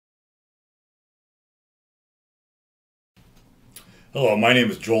Hello, my name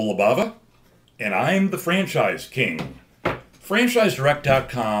is Joel Libava, and I'm the franchise king.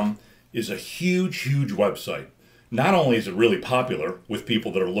 FranchiseDirect.com is a huge website. Not only is it really popular with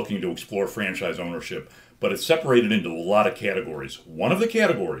people that are looking to explore franchise ownership, but it's separated into a lot of categories. One of the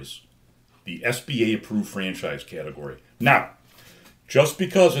categories, the SBA approved franchise category. Now, just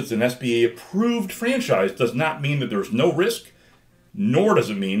because it's an SBA approved franchise does not mean that there's no risk, nor does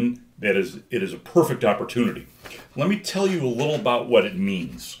it mean that it is a perfect opportunity. Let me tell you a little about what it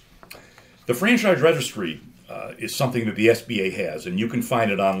means. The franchise registry is something that the SBA has, and you can find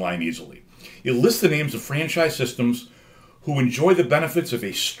it online easily. It lists the names of franchise systems who enjoy the benefits of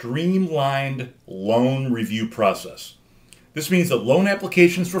a streamlined loan review process. This means that loan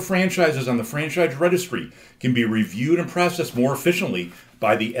applications for franchises on the franchise registry can be reviewed and processed more efficiently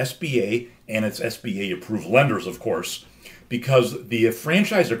by the SBA and its SBA approved lenders, of course, because the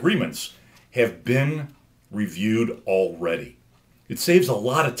franchise agreements have been reviewed already. It saves a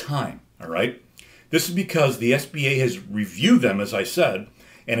lot of time, all right? This is because the SBA has reviewed them, as I said,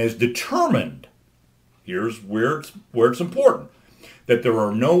 and has determined, here's where it's important, that there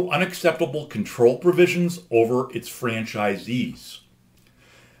are no unacceptable control provisions over its franchisees.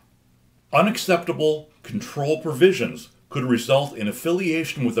 Unacceptable control provisions could result in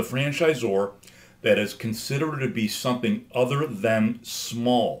affiliation with a franchisor that is considered to be something other than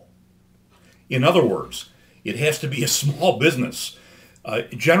small. In other words, it has to be a small business.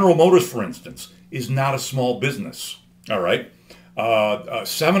 General Motors, for instance, is not a small business. All right.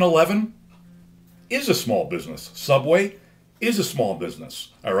 7-Eleven is a small business. Subway is a small business.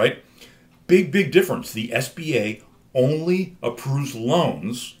 All right. Big difference. The SBA only approves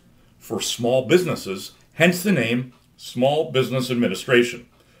loans for small businesses, hence the name Small Business Administration.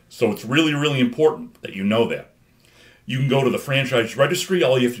 So it's really important that you know that. You can go to the franchise registry.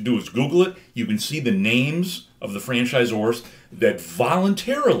 All you have to do is Google it. You can see the names of the franchisors that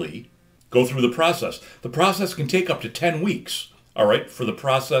voluntarily go through the process. The process can take up to 10 weeks, all right, for the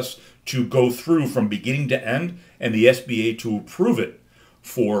process to go through from beginning to end and the SBA to approve it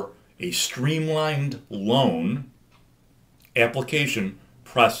for a streamlined loan application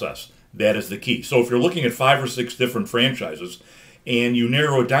process. That is the key. So if you're looking at 5 or 6 different franchises and you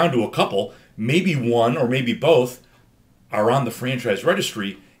narrow it down to a couple, maybe one or maybe both are on the franchise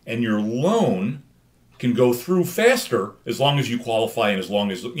registry, and your loan can go through faster as long as you qualify and as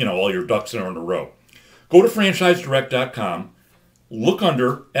long as all your ducks are in a row. Go to FranchiseDirect.com, look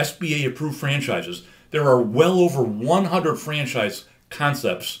under SBA approved franchises. There are well over 100 franchise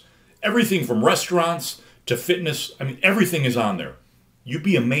concepts, everything from restaurants to fitness. I mean, everything is on there. You'd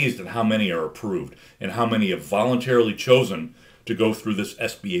be amazed at how many are approved and how many have voluntarily chosen to go through this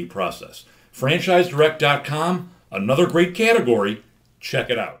SBA process. FranchiseDirect.com, another great category. Check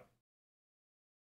it out.